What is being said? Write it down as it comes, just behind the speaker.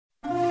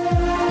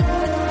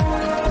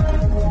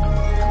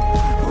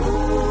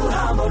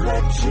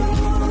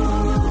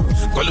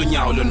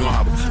Kolunyawo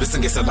lonwabo bese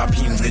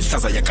ngeselapha ingci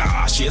ihlaza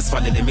yakashi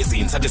esivalele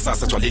emizini sathi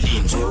sasa gcwale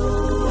linje.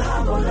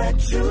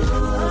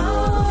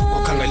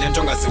 Ukhangele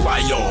into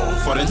ongaziwayo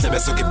for endlebe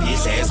esuke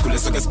ibhidle esikhule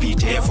esuke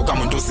esibhidef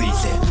ukamuntu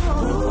uzidle.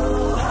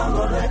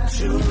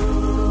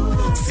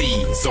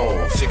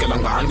 Sizo fikela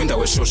ngani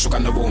kwindawo eshushu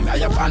kanobomi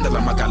ayabanda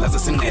lamagala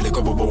zesinqele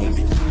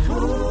kobobomi.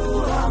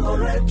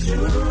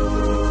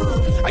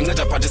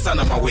 Anceda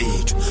phathisana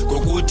mawethu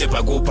ngokude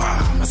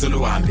bhakupha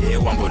maseluhambe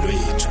uhambo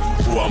lwethu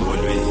uhambo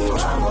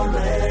lwethu.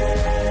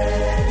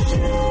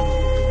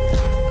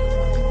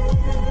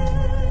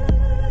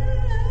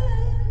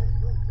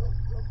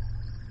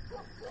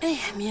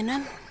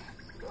 Mina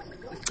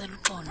ngicela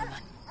uxolo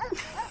man.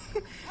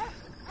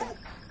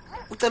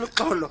 Ucela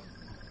uxolo?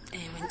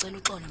 Ngicela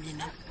uxolo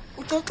mina.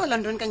 Ucela uxolo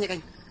ndoni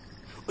kanye?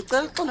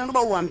 Ucela uxolo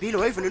ngoba uhambile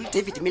wayivulela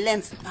uDavid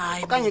Millen's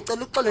okanye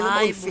ucela uxolo ngoba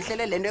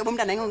uyifihlele lento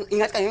yobumntana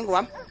ingathi kanye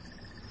ngowami?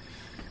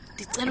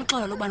 Ndicela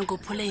uxolo loba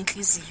ngophule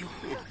inhliziyo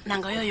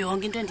nangayo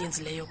yonke into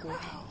endiyenzileyo kuwe.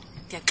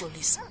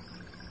 Ndiyaxolisa.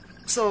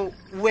 So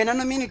wena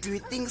nomini, do you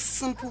think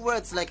simple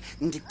words like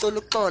ndicela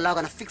uxolo are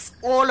gonna fix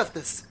all of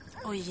this?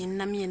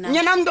 Yini mina?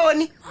 Nyana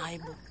mntoni?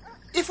 Hayibo.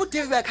 If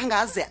uDave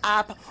akhangaze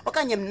apha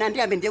okanye mina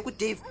ndihambe ndiye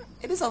kuDave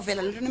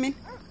ebizawuvela lento nomini.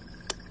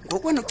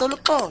 Ngokwena ucela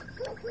uxolo.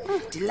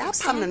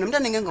 Ndilapha mina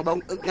nomntana ngengoba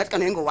ngathi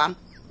kanye ngowami.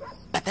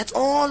 But that's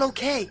all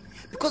okay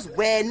because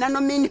wena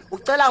nomini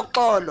ucela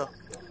uxolo.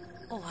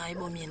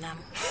 Hayibo mina.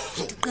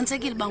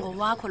 Ndiqinisekile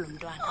bangowakho lo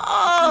mntwana.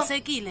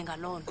 Ndiqinisekile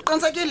ngalonto.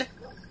 Uqinisekile?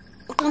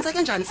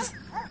 Uqiniseke njani sisi?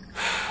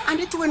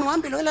 Andithi wena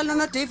uhambile welala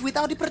no Dave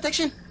without the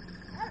protection.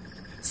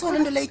 So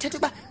lento le ithethe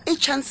kuba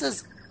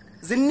i-chances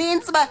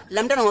zininzi ba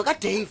la mntana ngoka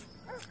Dave.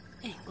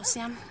 Nkosi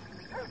yami.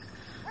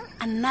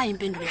 Andinayo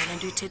impendulo yale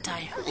nto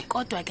uyithethayo.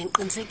 Kodwa ke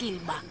ngiqinisekile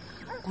ba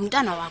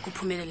ngumntana wakho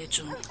uphumelele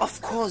Juni.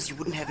 Of course you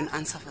wouldn't have an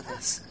answer for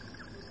this.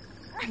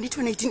 Andithi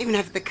wena didn't even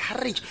have the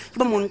courage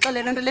kuba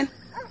monixelela lento lena.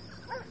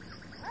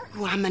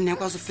 Uhamba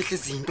nekwazi ufihla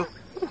izinto.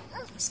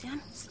 Nkosi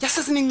yami.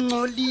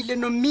 Yasesingcolile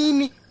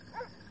nomini.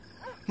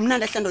 Mna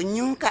ndahla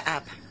ndonyuka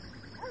apha.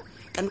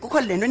 Kanti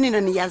kukho lento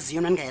nina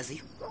niyaziyo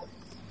naningayaziyo.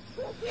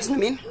 Yes,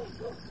 nomini.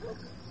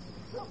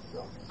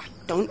 I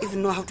don't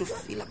even know how to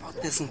feel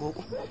about this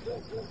ngoku.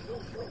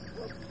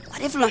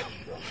 What if la?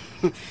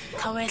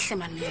 Khawehle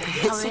man mina.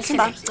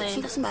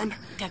 Khawehle Simbamba.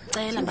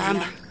 Ngiyacela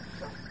mina.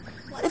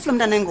 What if lo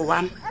mntana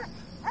engowami?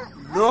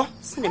 Lo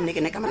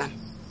sindemnike negama lami.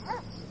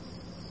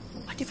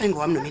 What if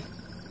engowami nomini?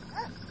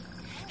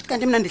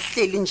 Kanti mina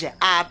ndihleli nje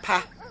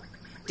apha.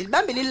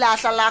 Ndilibambile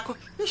ilahla lakho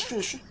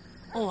lishushu.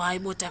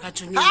 Hayibo Daka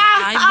Junior.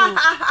 Hayibo.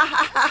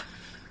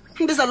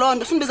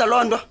 Sundibiza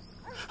londo.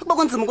 Kuba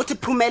kunzima ukuthi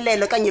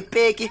iphumelele kanye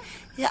peki.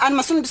 Ya ani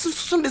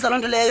masundibiza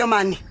londo leyo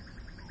mani.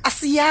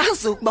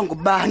 Asiyazi ukuba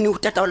ngubani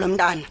utata lo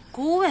mntana.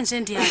 Kuwe nje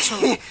ndiyatsho.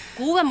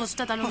 Kuwe mos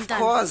utata lo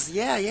mntana. Of course,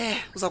 yeah.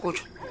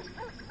 Uzakutsho.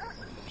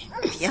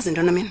 Yazi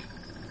into mina.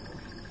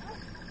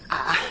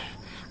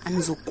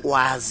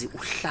 Anizokwazi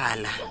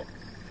uhlala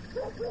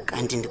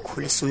kanti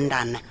ndikhulisa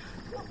umntana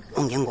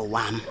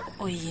ongengowami.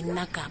 Yini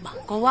nagaba?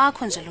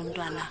 Ngowakho nje lo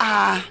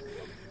mntwana.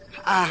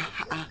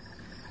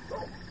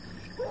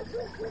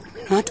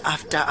 Not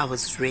after I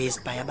was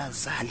raised by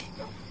abazali.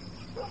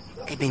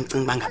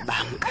 Ebengicinga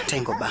bangabami kanti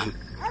engobami.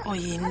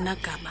 Yini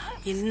nagaba?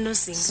 Yini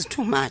nozinga? This is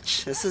too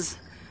much. This is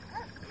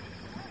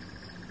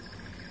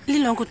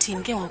Lilonke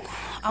uthini ke ngoku?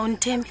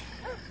 Awunithembi?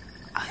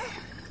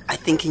 I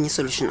think in your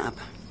solution up.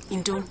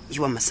 Intoni?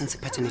 You are my sense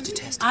paternity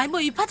test. Hayibo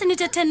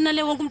ipaternity 10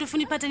 nale wonke umuntu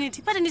ufuna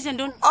ipaternity. Paternity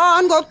ndoni?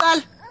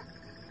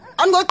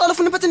 Angoqala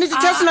ufuna ipaternity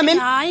test na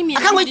mina.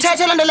 Akhange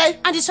uyithethe lento leyo.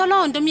 Andisho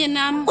lonto mina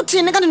nami.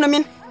 Uthini kanti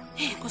nomina?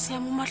 Nkosi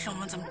yami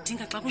uMadlomo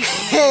ngizamdinga xa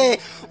kunjalo.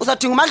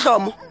 Uzadinga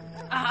uMadlomo?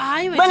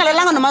 Hayi wena.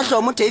 Bengalalanga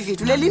noMadlomo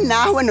uDavid uleli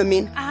nawe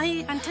nomina.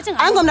 Hayi andithethe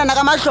ngayo. Angomntana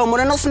kaMadlomo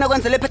lona ufuna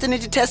kwenza le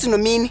paternity test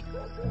nomini.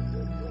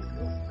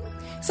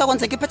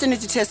 Sakwenzeka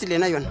ipaternity test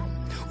lena yona.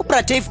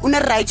 uBrad Dave une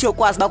right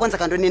yokwazi bakwenza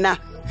kanti na.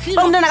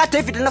 Bangumntana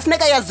kaDavid lona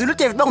kufuneka yazile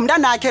uDavid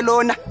bangumntana wakhe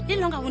lona.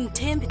 Lilonga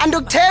unithembi.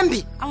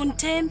 Andikuthembi.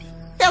 Awunithembi.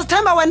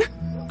 Yazithemba wena?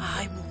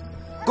 Hayibo.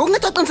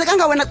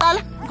 Ngokungaqiniseka wena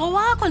qala.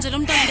 Ngowakho nje lo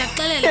mntwana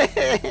ndiyakuxelela.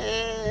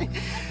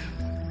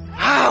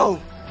 Hawu.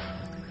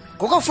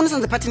 Ngoko ufuna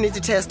senze paternity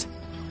test.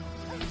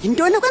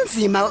 Yintoni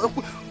kwenzima?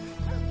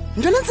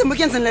 Intoni enzima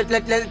ukuyenza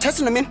le test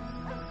nomina?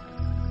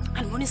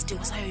 Andibona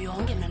isidingo sayo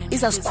yonke mina le.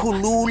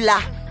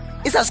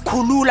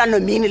 Izasikhulula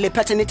nomini le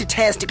paternity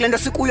test kulento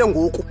sikuyo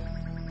ngoku.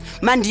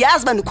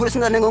 Mandiyazi bandikhulisa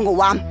ingane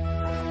ngongowami.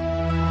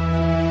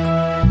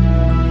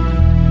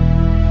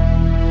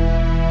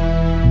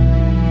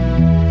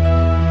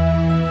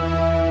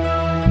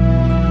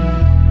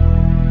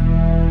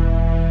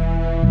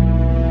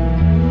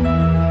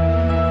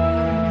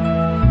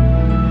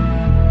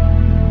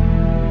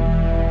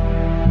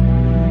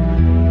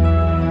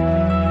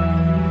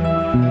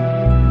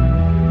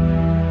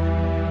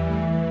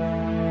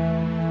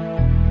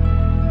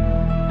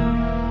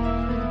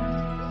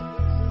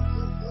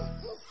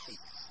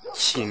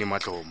 Shini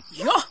Madlomo.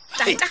 Yo,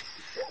 tata.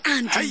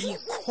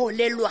 Andikho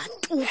kholelwa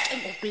tuke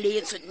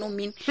ngokulethu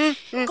nomini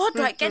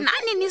kodwa ke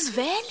nani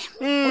nisivele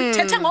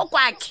uyithethe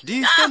ngokwakhe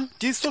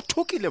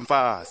Ndisothukile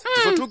mfazi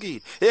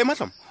ndisothukile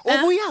madloma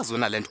ubuyazi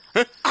una lento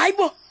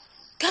hayibo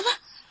Gaba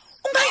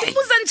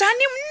ungayibuza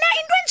njani mna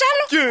into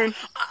enjalo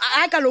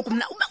hayi kaloku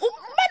mna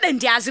bebe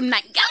ndiyazi mna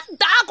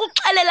ngiyadaka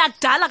uxelela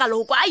kudala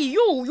kaloku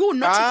you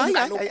not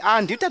kaloku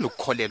andithanda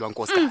ukukholelwa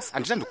nkosikazi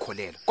andithanda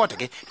ukukholelwa kodwa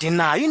ke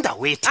ndinayo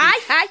indawo ethi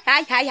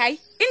hayi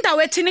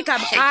indawo ethini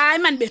Gaba hayi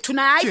mani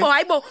bethuna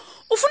hayibo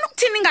ufuna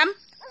ukuthini ngami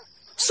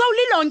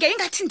sowulilonke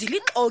ingathi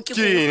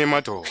ndilixoki Yini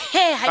madoda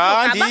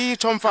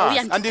anditsho mfazi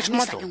anditsho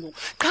madoda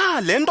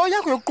cha lento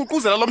yakho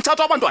yokuququzela lo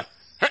mthatho wabantwana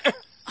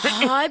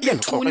hayi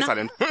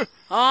bethuna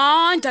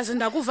ndaze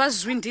ndakuva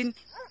zwindini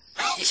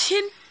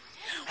tyhini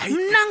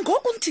mna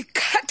ngoku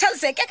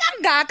ndikhathazeke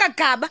kangaka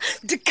Gaba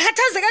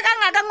ndikhathazeke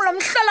kangaka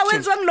ngilomhlala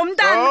wenziwe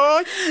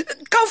ngilomntana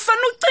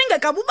khawufana ucinge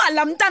Gaba uba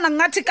la mntana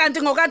ngathi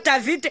kanti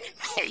ngokaDavide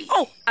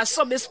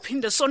asobe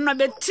siphinde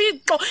sonwabe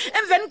Thixo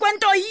emveni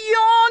kwento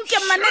yonke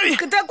manje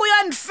ngigqithe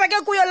kuyo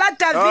ndifeke kuyo la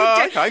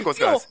Davide hayi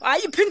nkosikazi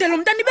hayi iphinde lo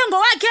mntana ibe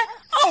ngowakhe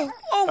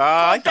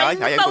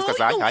hayi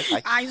nkosikazi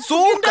hayi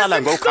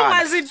suqala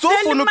ngokhala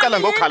sufuna uqala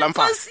ngokhala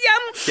mfazi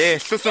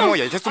hlisa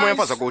umoya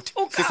mfazi ukuthi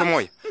hlisa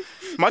umoya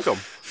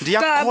madloma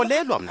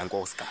ndiyakholelwa mna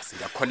nkosikazi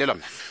ndiyakholelwa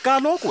mna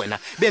kaloku wena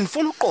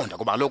benifuna uqonda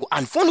kuba lokho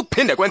andifuni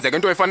ukuphinde kwenzeke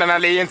into efana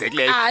nale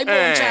yenzekileyo hayi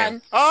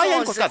bonjani hayi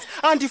nkosikazi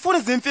andifuni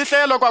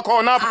izimfihlelo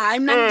kwakhona apha hayi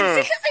mna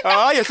ndifihla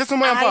hayi hlisa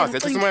umoya mfazi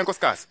hlisa umoya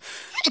nkosikazi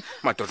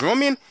madoda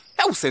nomini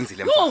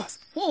usenzile mfazi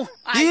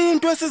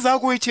into esiza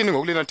kuyithini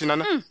ngokulina thina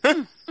na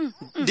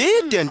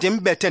ndide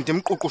ndimbethe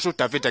ndimququsha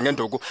uDavide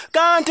ngenduku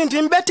kanti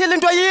ndimbethele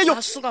into yiyo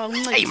asuka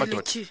uncedo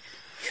madoda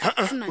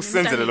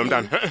usenzele lo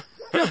mntana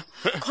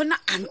khona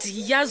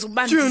andiyazi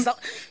uba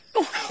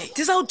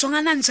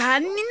ndizawujongana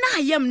njani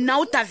naye mna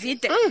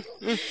uDavide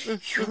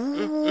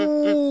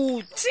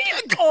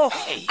Thixo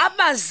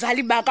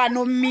abazali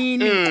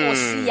bakaNomini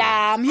Nkosi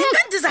yami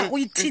ndiza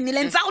kuyithini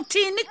le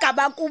ndizawuthini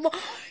Gaba kubo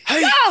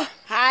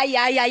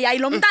hayi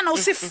lo mntana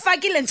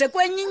usifakile nje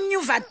kwenye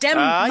inyuva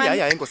dam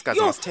hayi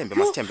nkosikazi masithembe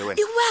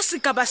wena iwasi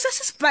Gaba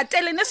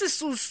sesisibhatele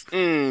nesisusu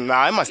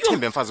hayi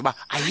masithembe mfazi uba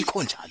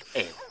ayikho njalo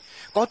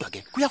kodwa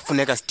ke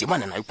kuyafuneka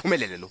sidimane naye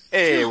uphumelele lo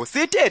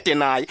sithethe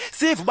naye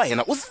sive uba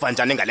yena usiva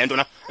njani ngalento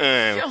na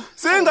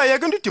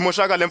singayeke into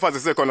idimoshakala emfazi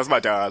sekhona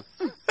sibadala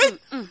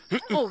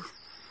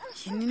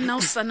yini na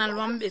usana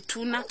lwam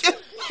bethuna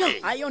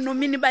hayo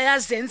Nomini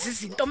bayazenza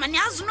izinto mani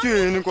yazi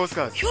yini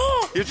nkosikazi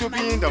yithi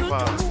uphinda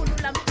mfazi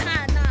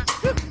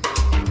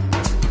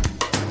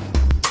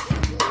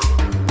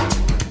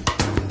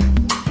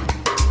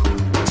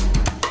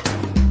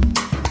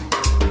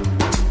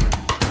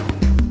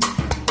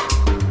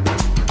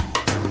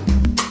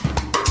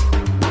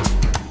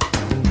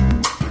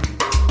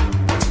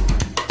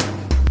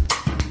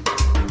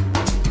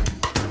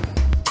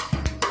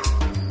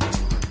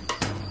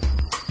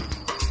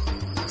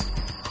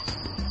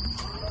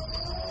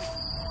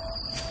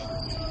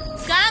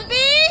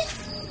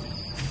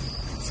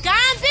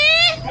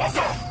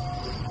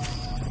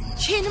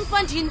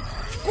Mfandini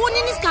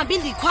kunini isigambi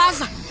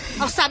ndikhwaza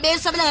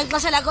awusabela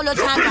ngexesha lakho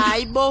lothanda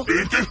hayibo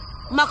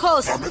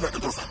Makhosi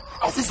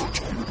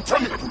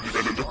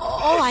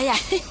hayi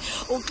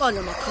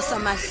uxolo Makhosi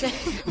amahle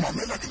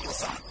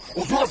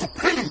uzoza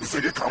ukuphela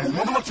ngiseke igama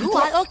umuntu wathi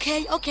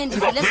okay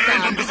ndivile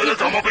sigambi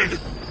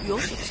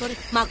sorry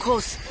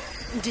Makhosi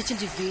ndithi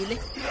ndivile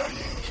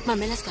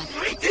mamela sigambi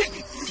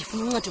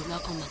ndifuna uncedo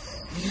lwakho mama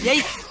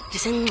hey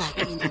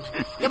ndisenqaqini mama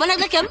yabona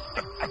kule game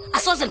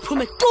asoze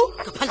liphume tu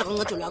ngaphandle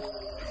koncedo lwakho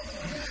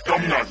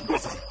kamnandi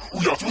nkosana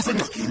uyathi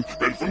usengxakini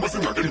benifuna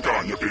basengxakini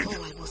kanye bhendi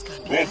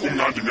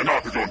kumnandi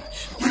ngenaphi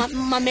lona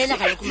mamela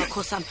kaloku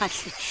Makhosi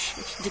amahle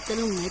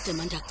ndicela uncede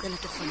manje ndiyacela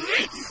torhwana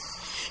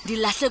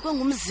ndilahlekwe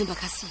ngumzimba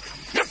kaSipho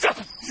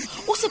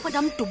uSipho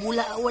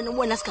ndamdubula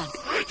wena sigambi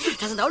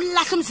ndaze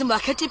ndawulahla umzimba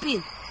wakhe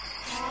etipini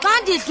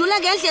xa ndidlula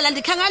ngendlela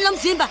ndikhangana lo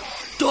mzimba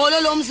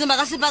dolo lo mzimba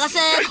kaSipho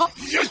akasekho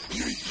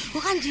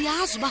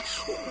ukandiyazi uba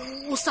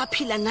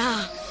usaphila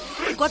na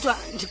kodwa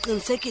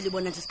ndiqinisekile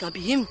bona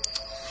ndisigambi yimi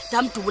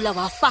ndamdubula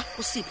wafa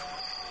uSipho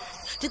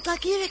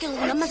ndicakile ke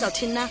ngoku nami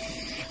azawuthini na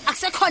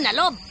akusekhona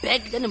lo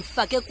bag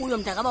ndimfake kuyo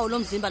mntakaba lo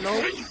mzimba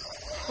lowo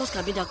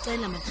usigambi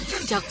ndiyakucela mani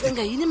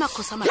ndiyakucenga yini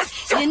Makhosi amahle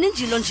yini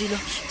njilo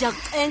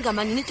ndiyakucenga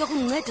mani into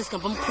yokunceda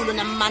sigambi omkhulu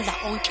namandla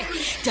onke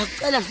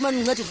ndiyakucela ndifumane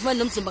uncedo ndifumane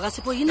lo mzimba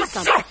kaSipho yini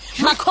sigambi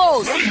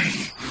Makhosi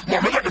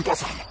mamela ke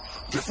nkosana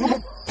ndifuna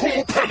ukuphuma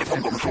uphele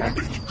phambi kwamehlo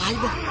wambili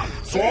hayibo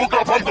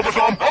soka phambi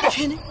kwamehlo wam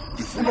tyhini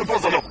ndifuna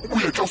nkosana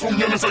ubuye xa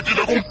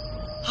usumnyanisekile kum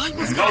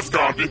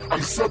Ngazigambi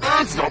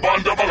angisebenzi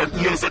nabantu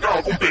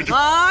abangakunyanisekanga kumpindi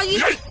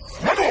hayi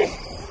mado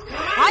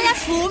hayi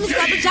asivumi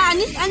sigambi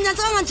njani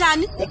anyantsanga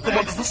njani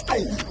ukumandisa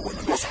isitongi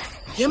wena nkosana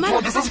yemani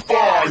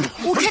ndisesibhanya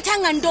uthetha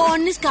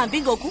ngantoni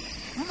sigambi ngoku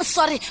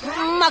sorry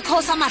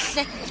Makhosi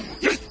amahle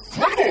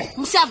mado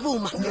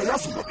msiyavuma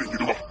uyayazi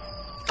ngaphendile uba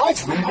xa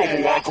uvula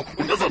umlomo wakho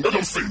undenza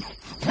ndelomsindo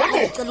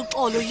mado cela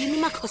uxolo yini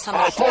Makhosi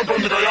amahle akho nto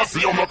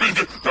ndingayaziyo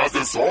mapinki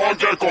ndaze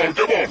zonke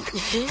konke bonke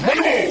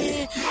mado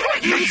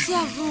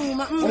siyavuma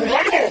Siyavuma.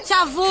 Ungani bo?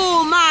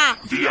 Siyavuma.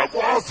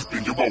 Ngiyakwazi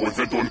Pinki uba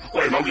wenze ntoni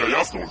kwaye nawe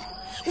uyayazi lona.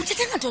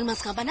 Uthethe ngantoni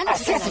masigaba nani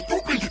uthethe Asoze ngayo?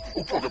 tu Pinki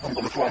uxoke phambi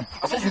kwamehlo wam.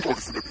 Asoze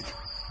ungixokisile Pinki.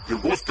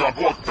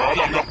 Ndingusgaba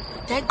wakudala mna.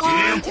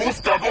 Ndiyayiqonda.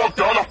 Ndingusgaba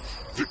wakudala.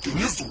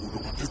 Ndiginya izulu.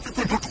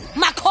 Ndisitse ntuthu.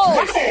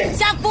 Makhosi.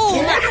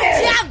 Siyavuma.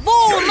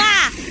 Siyavuma.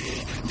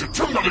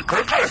 Ndithanda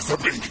liqheqheze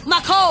Pinki.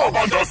 Makhosi.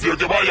 Abantu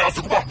asiyeke bayazi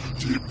ukuba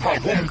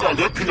ndiphanga umka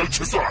ngephinda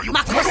elitshisayo.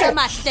 Makhosi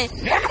amahle.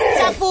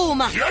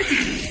 Siyavuma.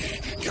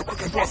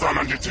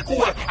 Ngiyabakantwazana ndithi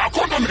kuwe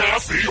akho nto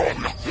ndingayaziyo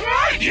mna.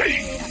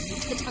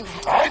 Uthetha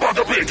ngayo. Hamba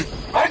ke Pinki.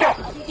 Hamba.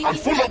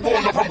 Andifuna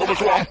ukubona phambi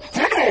kwamehlo wam.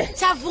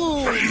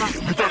 Siyavuma.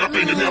 Mntaka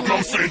Pinki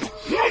niyakunomsindo.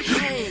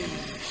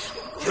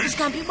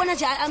 Sikambi ubona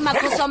nje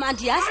amakhosi wami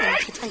andiyazi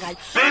ngithetha ngayo.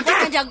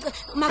 Kodwa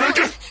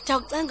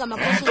ndiyakucenga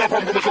makhosi.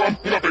 Phambi kwamehlo wam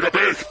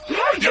ungabhekabheki.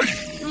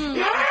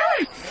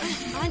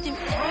 Manje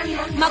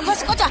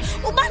makhosi kodwa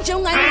uba nje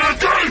ungani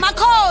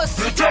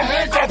makhosi. Ndithe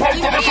muka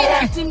phambi kwamehlo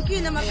wam.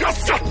 Ndimkile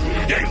makhosi.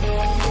 Yes.